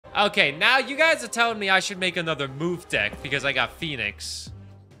Okay, now you guys are telling me I should make another move deck because I got Phoenix.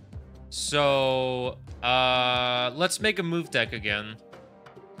 So, let's make a move deck again.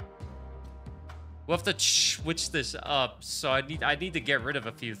 We'll have to switch this up. So I need to get rid of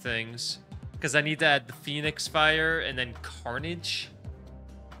a few things because I need to add the Phoenix Fire and then Carnage.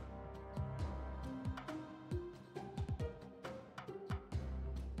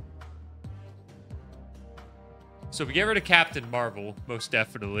 So we get rid of Captain Marvel, most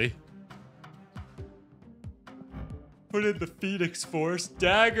definitely. Put in the Phoenix Force.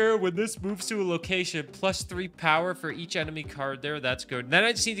 Dagger, when this moves to a location, +3 power for each enemy card there. That's good. Then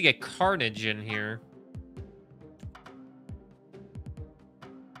I just need to get Carnage in here.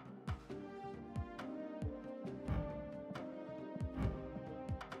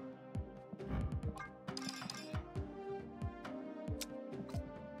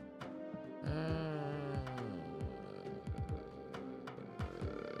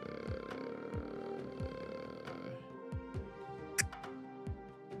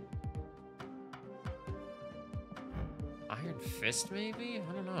 Iron Fist, maybe?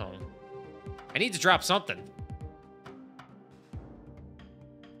 I don't know. I need to drop something.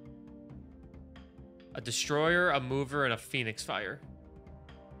 A Destroyer, a Mover, and a Phoenix Fire.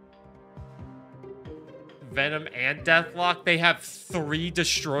 Venom and Deathlock, they have 3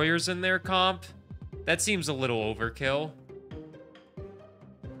 Destroyers in their comp. That seems a little overkill.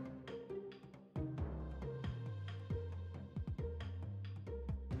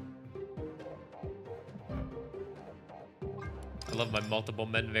 I love my multiple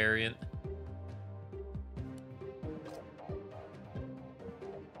men variant.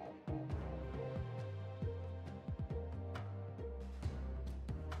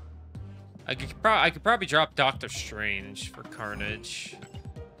 I could probably drop Doctor Strange for Carnage.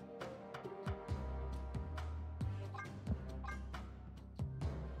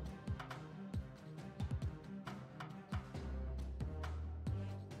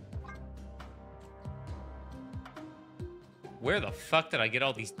 Where the fuck did I get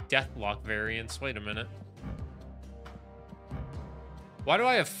all these Deathlock variants? Wait a minute. Why do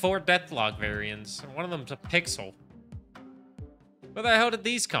I have 4 Deathlock variants? And one of them's a pixel. Where the hell did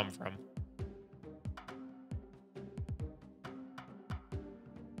these come from?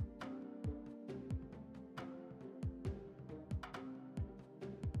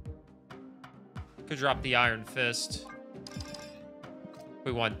 Could drop the Iron Fist.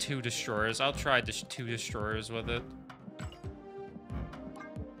 We want 2 Destroyers. I'll try just 2 Destroyers with it.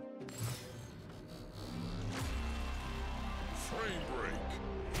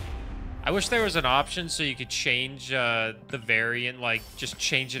 I wish there was an option so you could change the variant, like, just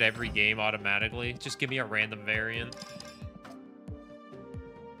change it every game automatically. Just give me a random variant.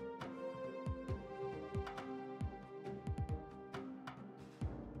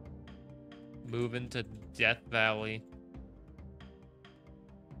 Move into Death Valley.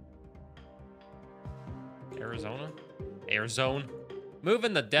 Arizona? Move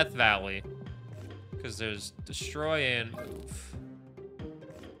in the Death Valley. Because there's Destroy and Move.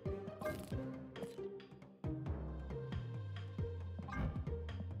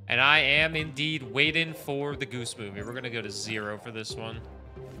 And I am indeed waiting for the Goose movie. We're going to go to 0 for this one.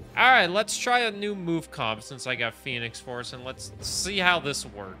 All right, let's try a new move comp since I got Phoenix Force, and let's see how this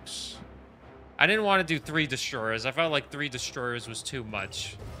works. I didn't want to do 3 Destroyers. I felt like 3 Destroyers was too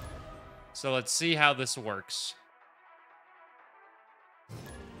much. So let's see how this works.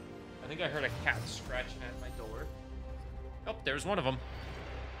 I think I heard a cat scratching at my door. Oh, there's one of them.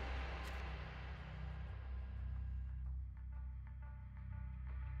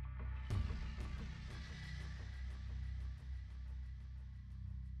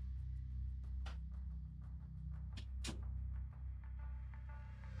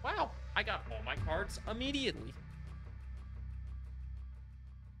 Wow, I got all my cards immediately.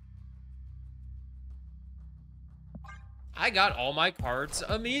 I got all my cards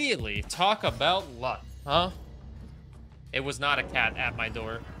immediately. Talk about luck, huh? It was not a cat at my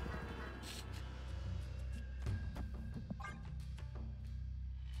door.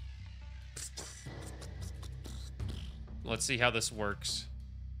 Let's see how this works.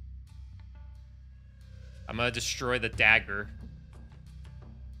 I'm gonna destroy the dagger.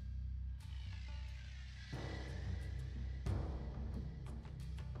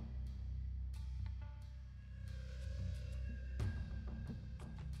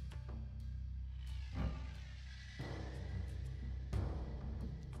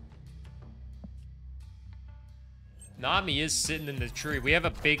 Nami is sitting in the tree. We have a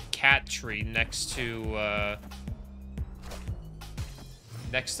big cat tree next to,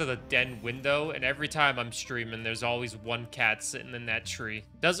 next to the den window, and every time I'm streaming, there's always one cat sitting in that tree.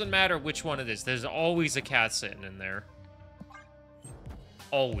 Doesn't matter which one it is, there's always a cat sitting in there.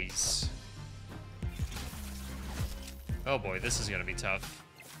 Always. Oh boy, this is gonna be tough.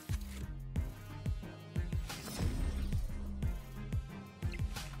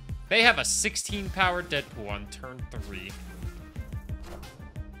 They have a 16 power Deadpool on turn 3.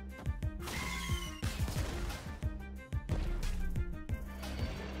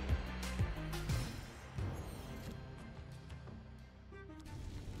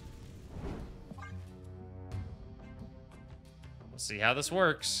 We'll see how this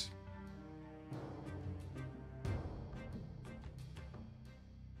works.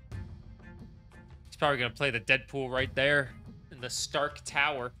 He's probably gonna play the Deadpool right there in the Stark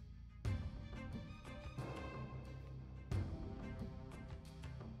Tower.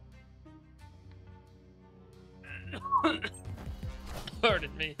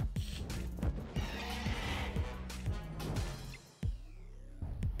 Pardon me.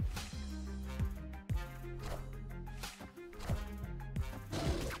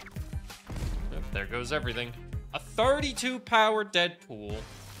 Yep, there goes everything. A 32 power Deadpool.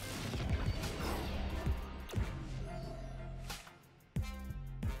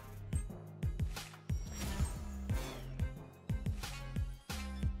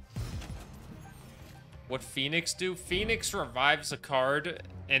 What Phoenix do? Phoenix revives a card,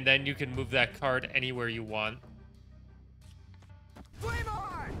 and then you can move that card anywhere you want. Flame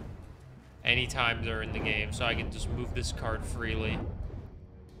on! Anytime during the game, so I can just move this card freely.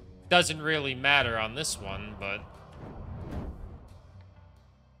 Doesn't really matter on this one, but...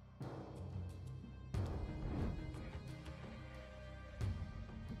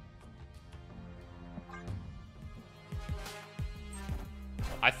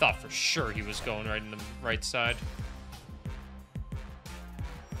 I thought for sure he was going right in the right side.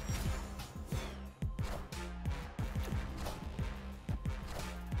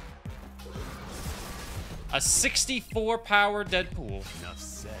 A 64 power Deadpool. Enough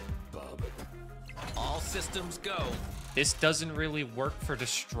said, bub. All systems go. This doesn't really work for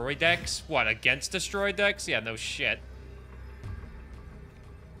destroy decks. What, against destroy decks? Yeah, no shit.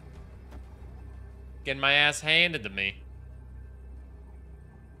 Getting my ass handed to me.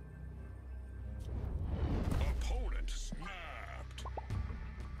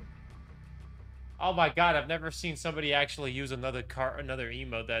 Oh my god, I've never seen somebody actually use another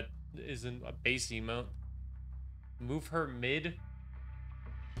emote that isn't a base emote. Move her mid.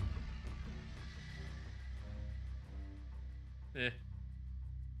 Eh.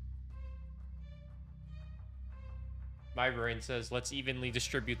 My brain says, let's evenly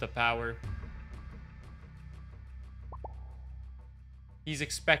distribute the power. He's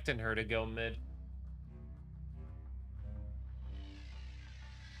expecting her to go mid.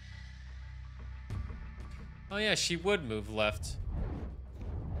 Oh yeah, she would move left.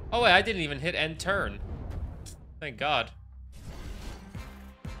 Oh wait, I didn't even hit end turn. Thank God.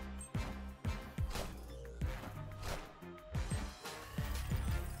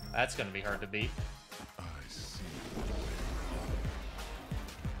 That's gonna be hard to beat. I see.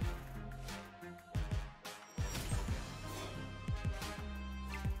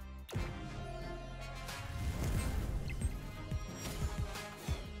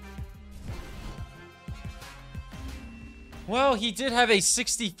 Well, he did have a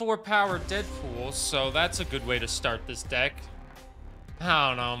 64 power Deadpool, so that's a good way to start this deck. I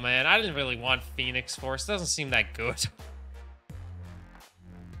don't know, man. I didn't really want Phoenix Force. Doesn't seem that good.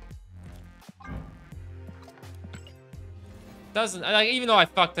 Doesn't, like, even though I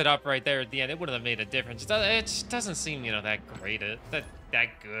fucked it up right there at the end, it wouldn't have made a difference. It just doesn't seem, you know, that great. That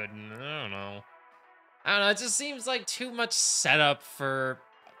good. I don't know. It just seems like too much setup for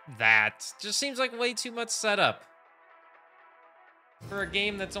that. Just seems like way too much setup. For a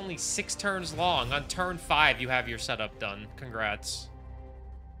game that's only 6 turns long. On turn 5, you have your setup done. Congrats.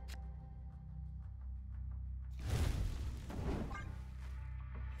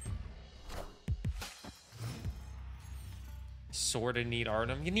 Sorta need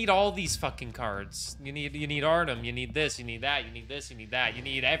Artem. You need all these fucking cards. You need Artem. You need this. You need that. You need this. You need that. You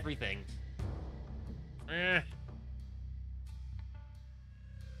need everything.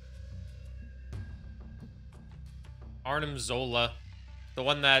 Artem Zola. The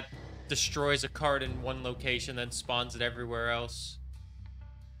one that destroys a card in one location, then spawns it everywhere else.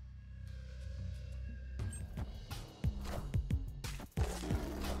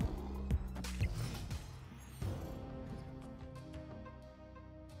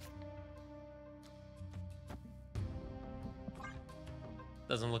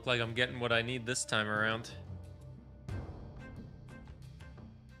 Doesn't look like I'm getting what I need this time around.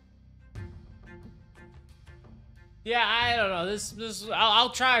 Yeah, I don't know.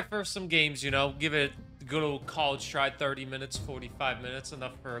 I'll try it for some games, you know. Give it a good old college try, 30 minutes, 45 minutes,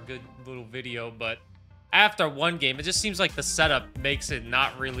 enough for a good little video. But after one game, it just seems like the setup makes it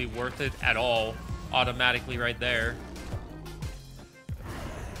not really worth it at all, automatically right there.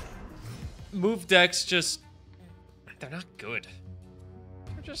 Move decks just... they're not good.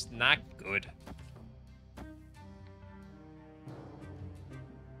 They're just not good.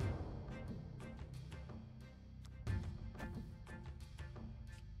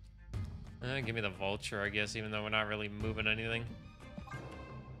 Give me the vulture, I guess, even though we're not really moving anything.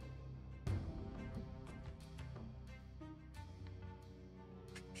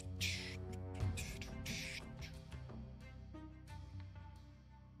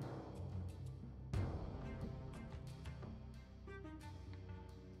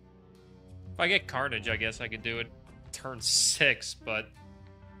 If I get Carnage, I guess I could do it turn 6, but...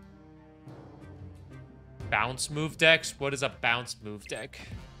 bounce move decks? What is a bounce move deck?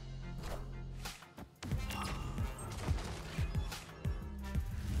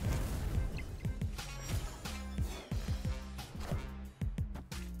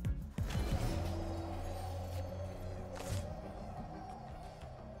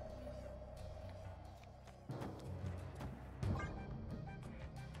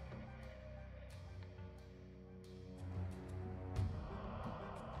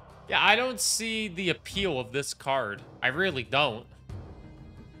 Yeah, I don't see the appeal of this card. I really don't.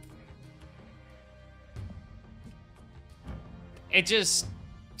 It just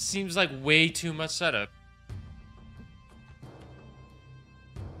seems like way too much setup.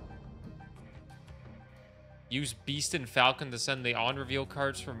 Use Beast and Falcon to send the on-reveal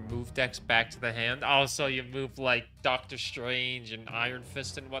cards from move decks back to the hand. Also, you move like Doctor Strange and Iron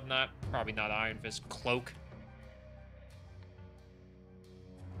Fist and whatnot. Probably not Iron Fist, Cloak.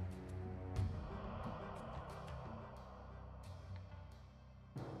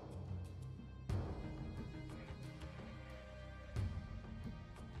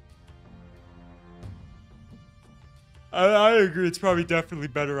 I agree, it's probably definitely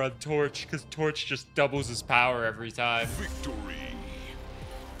better on Torch, because Torch just doubles his power every time. Victory.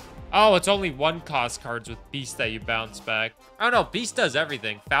 Oh, it's only 1 cost cards with Beast that you bounce back. Oh no, Beast does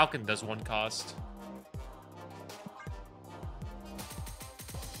everything. Falcon does 1 cost.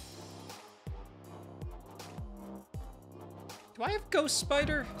 Do I have Ghost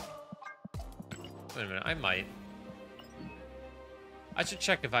Spider? Wait a minute, I might. I should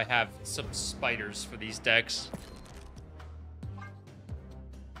check if I have some spiders for these decks.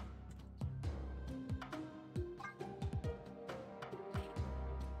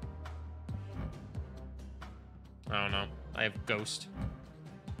 I don't know. I have Ghost.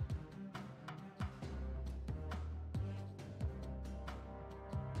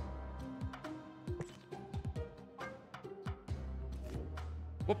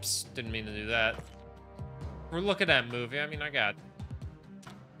 Whoops, didn't mean to do that. We're looking at a movie. I mean, I got...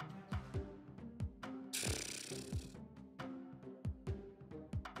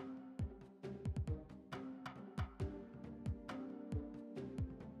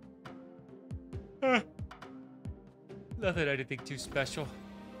 Nothing anything too special.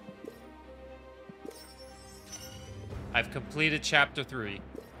 I've completed chapter 3.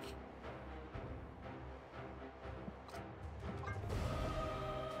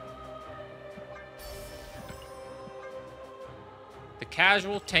 The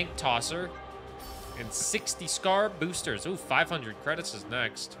casual tank tosser and 60 scar boosters. Ooh, 500 credits is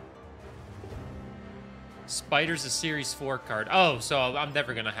next. Spider's a series 4 card. Oh, so I'm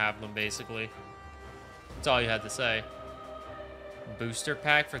never gonna have them basically. That's all you had to say. Booster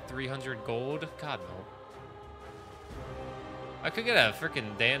pack for 300 gold? God, no. I could get a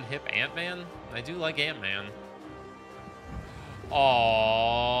freaking Dan Hip Ant-Man. I do like Ant-Man.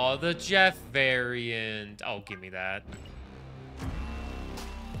 Aww, the Jeff variant. Oh, give me that.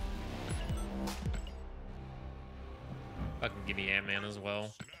 Fucking give me Ant-Man as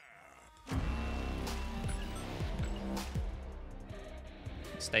well.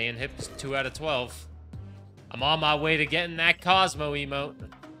 Staying hip is 2 out of 12. I'm on my way to getting that Cosmo emote.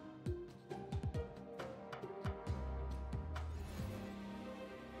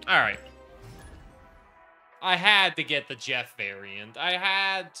 Alright. I had to get the Jeff variant. I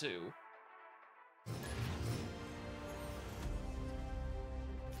had to.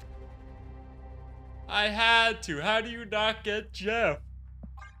 I had to. How do you not get Jeff?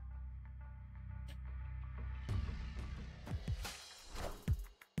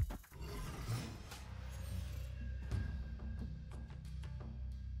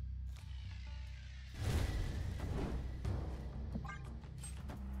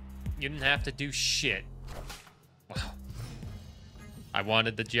 You didn't have to do shit. Wow. I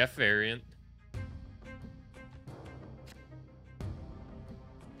wanted the Jeff variant.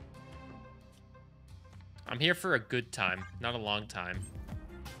 I'm here for a good time, not a long time.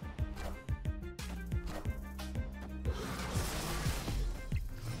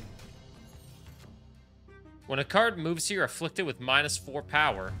 When a card moves here, afflict it with -4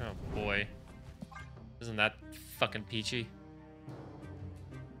 power. Oh boy. Isn't that fucking peachy?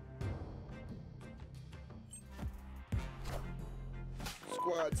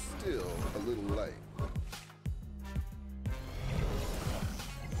 Squad's still a little light.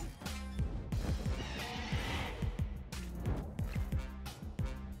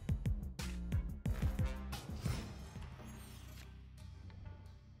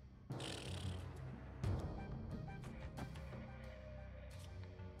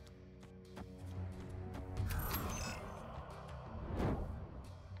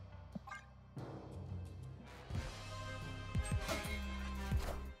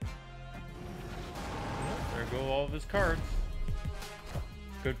 There go all of his cards.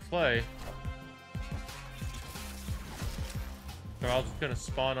 Good play. They're all just gonna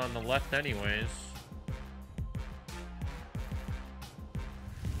spawn on the left anyways.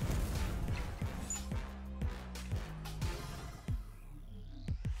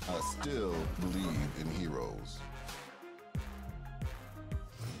 I still believe in heroes.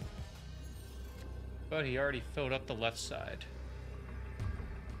 But he already filled up the left side.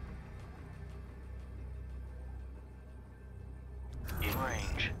 In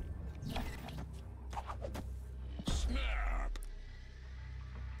range. Snap!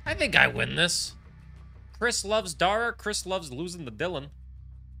 I think I win this. Chris loves Dara. Chris loves losing to Dylan.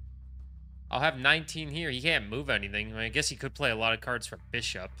 I'll have 19 here. He can't move anything. I mean, I guess he could play a lot of cards for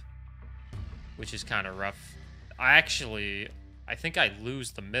Bishop, which is kind of rough. I think I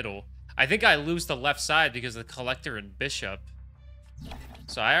lose the middle. I think I lose the left side because of the Collector and Bishop.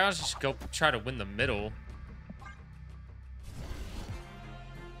 So I'll just go try to win the middle.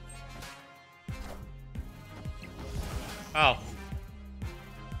 Oh.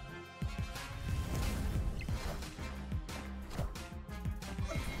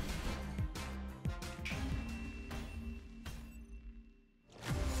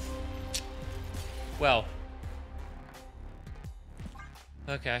 Well.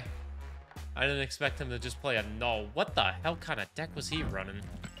 Okay. I didn't expect him to just play a null. What the hell kind of deck was he running?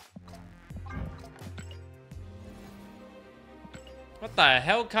 What the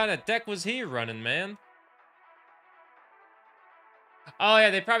hell kind of deck was he running, man? Oh,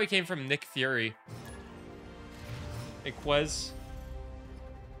 yeah, they probably came from Nick Fury. Iquez.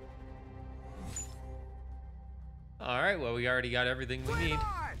 Alright, well, we already got everything we need.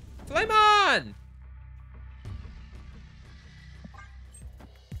 Flame on!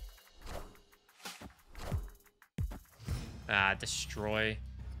 Ah, destroy.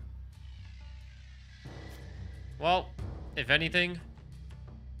 Well, if anything...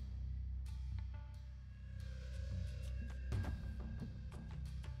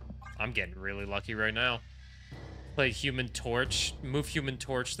 I'm getting really lucky right now. Play Human Torch. Move Human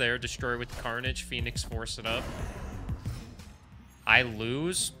Torch there. Destroy with Carnage. Phoenix Force it up. I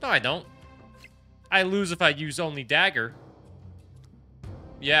lose? No, I don't. I lose if I use only Dagger.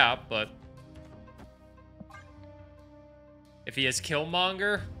 Yeah, but... if he has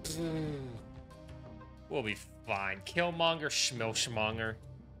Killmonger... we'll be fine. Killmonger, Schmilschmonger.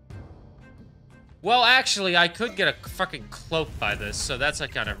 Well, actually, I could get a fucking cloak by this, so that's a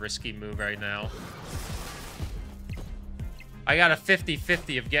kind of risky move right now. I got a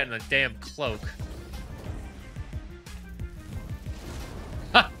 50-50 of getting a damn cloak.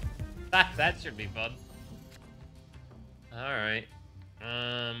 Ha! That should be fun. Alright.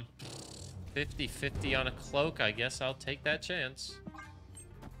 50-50 on a cloak. I guess I'll take that chance.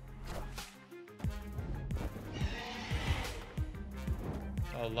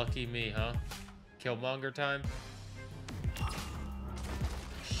 Oh, lucky me, huh? Killmonger time?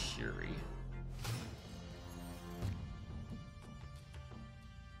 Shuri.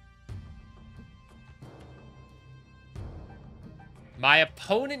 My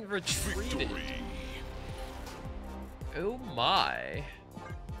opponent retreated. Victory. Oh my.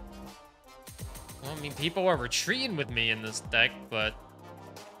 Well, I mean, people are retreating with me in this deck, but...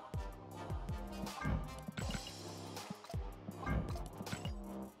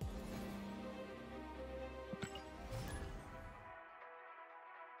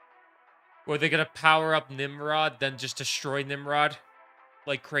 were they gonna power up Nimrod, then just destroy Nimrod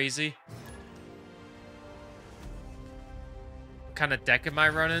like crazy? What kind of deck am I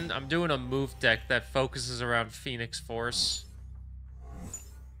running? I'm doing a move deck that focuses around Phoenix Force.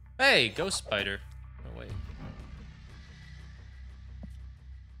 Hey, Ghost Spider. Oh, wait.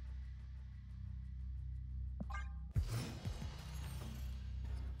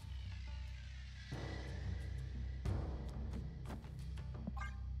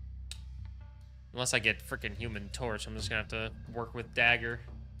 Unless I get freaking Human Torch, I'm just gonna have to work with Dagger.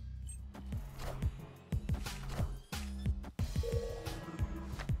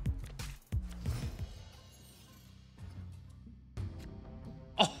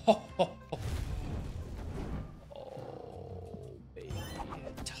 Oh, baby.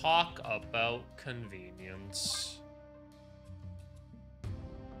 Talk about convenience.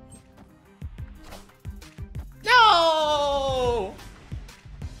 No!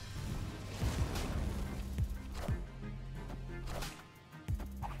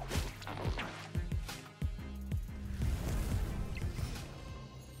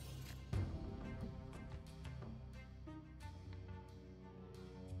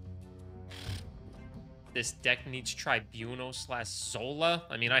 This deck needs Tribunal / Zola.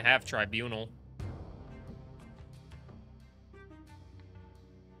 I mean, I have Tribunal.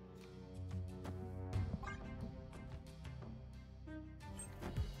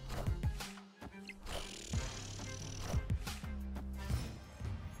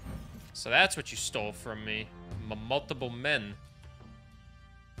 So that's what you stole from me. Multiple men.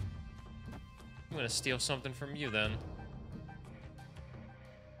 I'm gonna steal something from you then.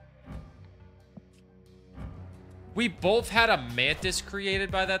 We both had a Mantis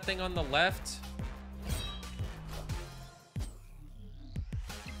created by that thing on the left.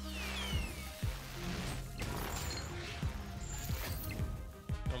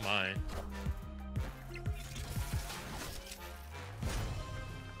 Oh my.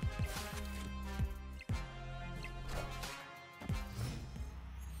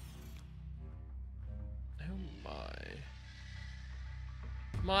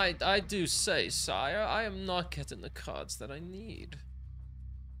 I do say, sire, I am not getting the cards that I need.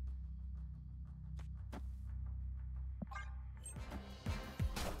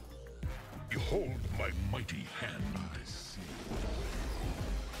 Behold my mighty hand. I see.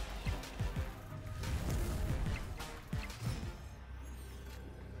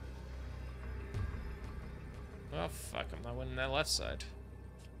 Oh, fuck, I'm not winning that left side.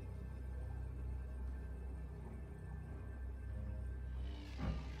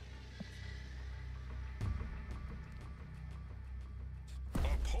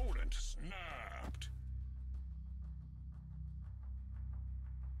 Opponent snapped.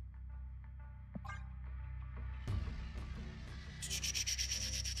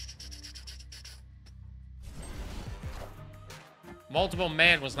 Multiple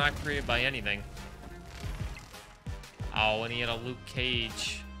Man was not created by anything. Oh, and he had a Luke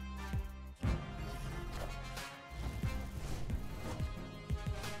Cage.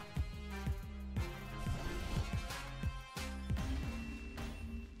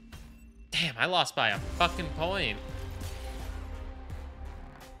 Damn, I lost by a fucking point.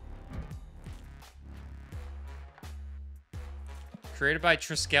 Created by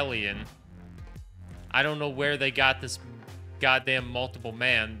Triskelion. I don't know where they got this goddamn multiple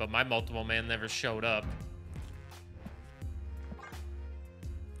man, but my multiple man never showed up.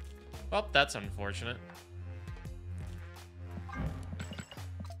 Well, that's unfortunate.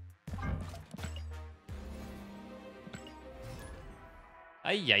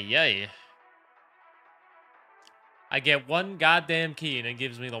 Ay, ay, ay. I get one goddamn key and it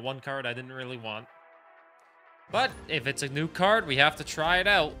gives me the one card I didn't really want. But if it's a new card, we have to try it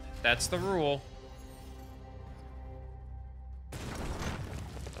out. That's the rule.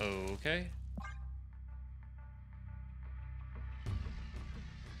 Okay.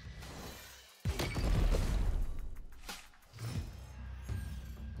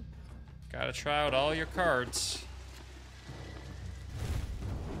 Gotta try out all your cards.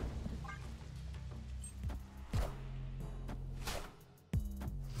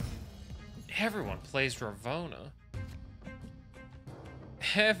 Everyone plays Ravona.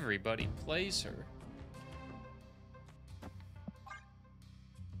 Everybody plays her.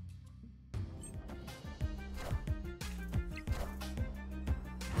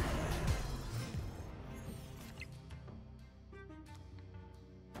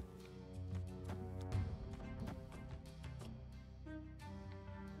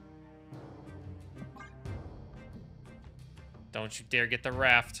 Don't you dare get the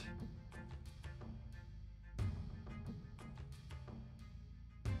raft.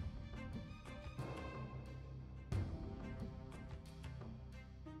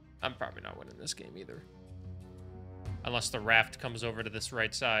 I'm probably not winning this game either. Unless the raft comes over to this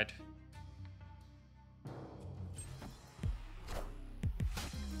right side.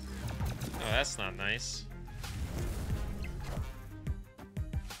 Oh, that's not nice.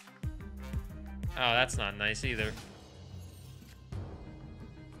 Oh, that's not nice either.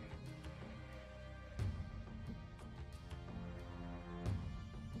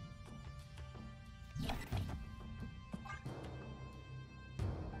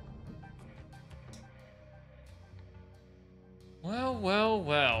 Well, well,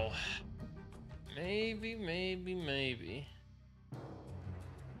 well. Maybe, maybe, maybe.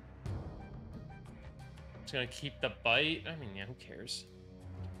 Just gonna keep the bite. I mean, yeah, who cares?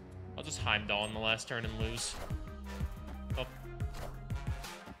 I'll just Heimdall in the last turn and lose. Oh.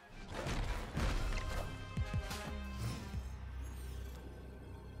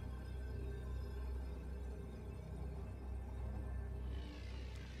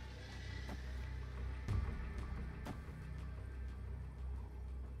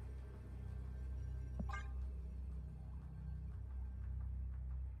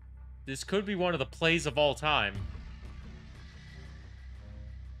 This could be one of the plays of all time.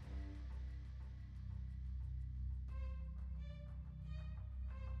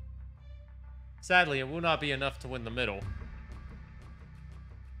 Sadly, it will not be enough to win the middle.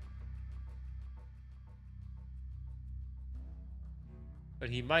 But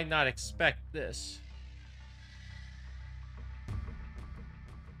he might not expect this.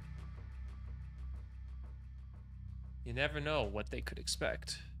 You never know what they could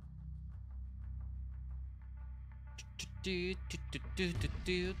expect. Do, do, do, do, do,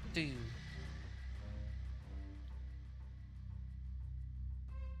 do, do.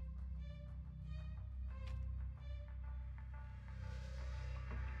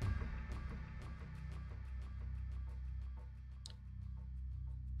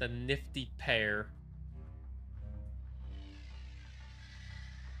 The nifty pair.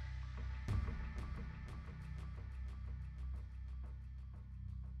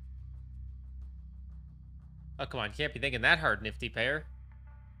 Oh, come on. Can't be thinking that hard, nifty pair.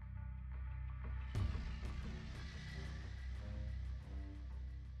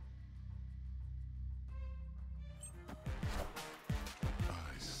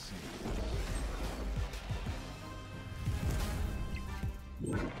 I see.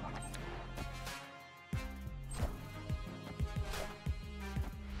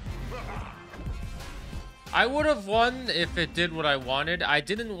 I would have won if it did what I wanted. I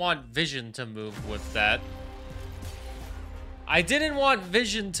didn't want Vision to move with that. I didn't want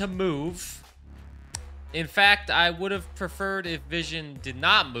Vision to move. In fact, I would have preferred if Vision did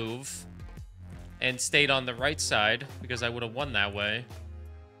not move and stayed on the right side, because I would have won that way.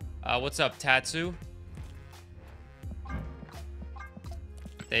 What's up, Tatsu?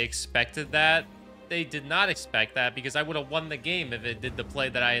 They expected that? They did not expect that, because I would have won the game if it did the play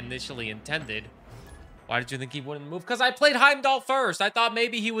that I initially intended. Why did you think he wouldn't move? Because I played Heimdall first. I thought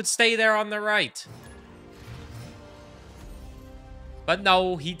maybe he would stay there on the right. But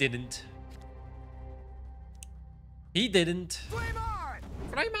no, he didn't. He didn't. Flame on!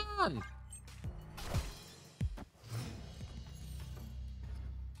 Flame on!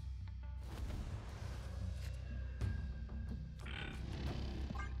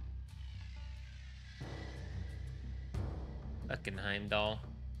 Fucking Heimdall.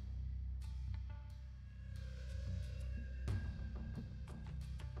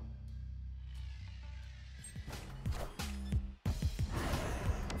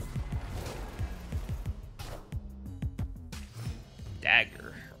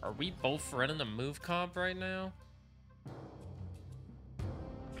 Dagger. Are we both running a move comp right now?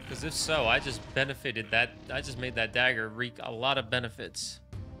 Because if so, I just benefited that. I just made that dagger reap a lot of benefits.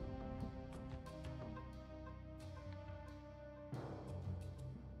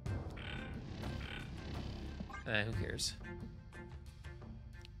 Who cares?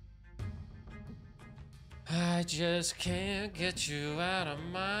 I just can't get you out of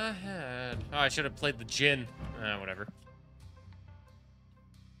my head. Oh, I should have played the Jin. Whatever.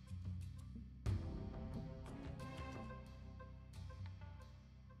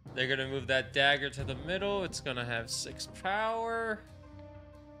 They're gonna move that dagger to the middle. It's gonna have 6 power.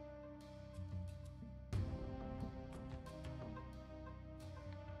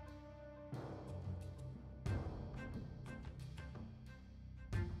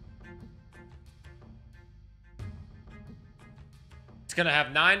 It's gonna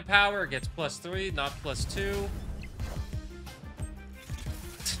have 9 power. It gets +3, not +2.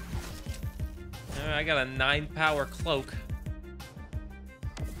 I got a 9 power cloak.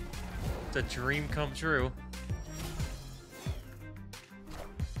 It's a dream come true.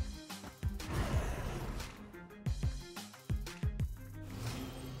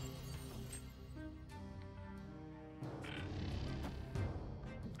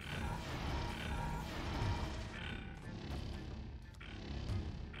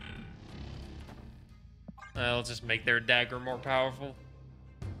 I'll just make their dagger more powerful.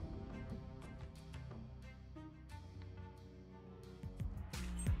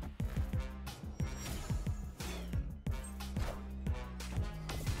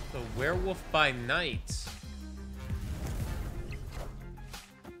 The Werewolf by Night.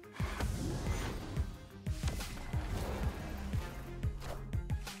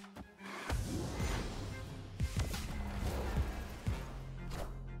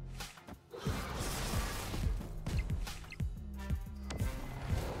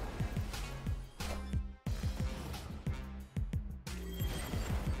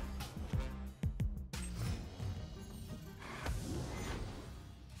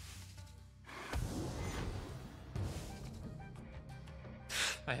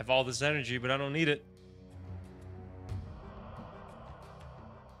 I have all this energy, but I don't need it.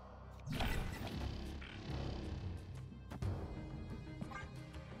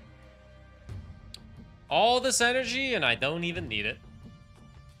 All this energy, and I don't even need it.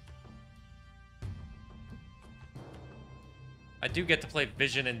 I do get to play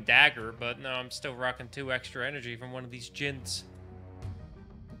Vision and Dagger, but no, I'm still rocking 2 extra energy from one of these Jins.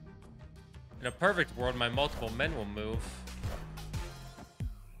 In a perfect world, my multiple men will move.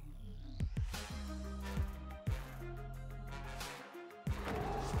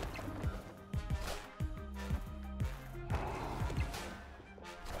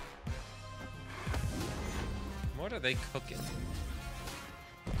 What are they cooking?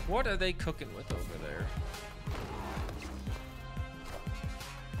 What are they cooking with over there?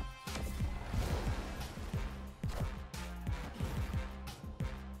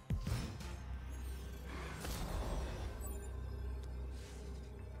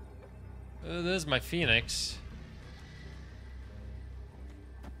 There's my Phoenix.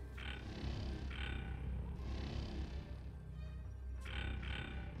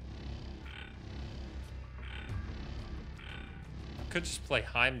 Could just play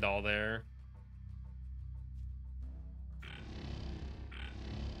Heimdall there.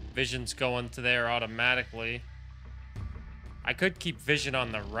 Vision's going to there automatically. I could keep Vision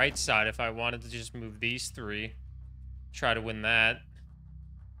on the right side if I wanted to just move these 3. Try to win that.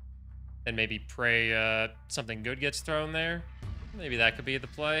 And maybe pray something good gets thrown there. Maybe that could be the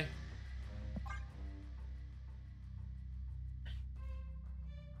play.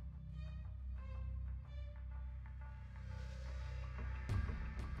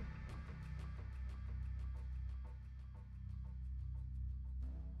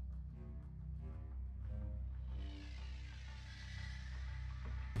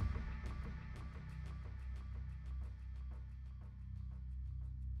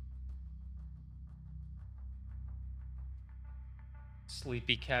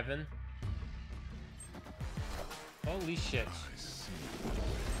 Sleepy Kevin. Holy shit.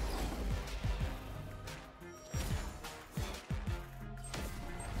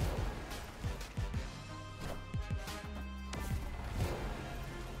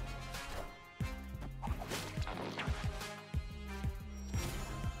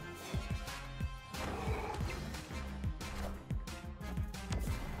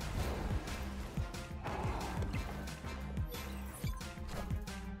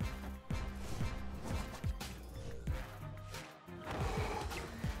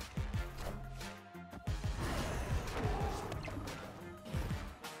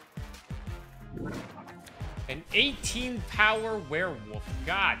 An 18 power werewolf.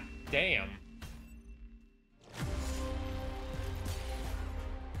 God damn.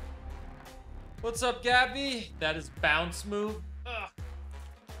 What's up, Gabby? That is bounce move. Ugh.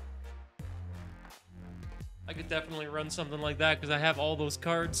 I could definitely run something like that because I have all those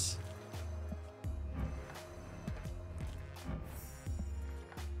cards.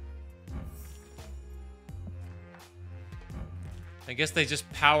 I guess they just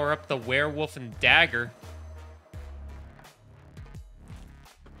power up the werewolf and dagger.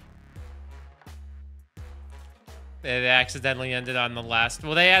 It accidentally ended on the last.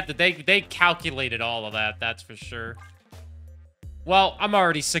 Well, they calculated all of that. That's for sure. Well, I'm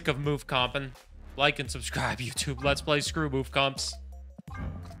already sick of move comping. Like and subscribe, YouTube. Let's play screw move comps.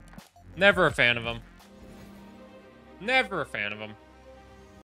 Never a fan of them. Never a fan of them.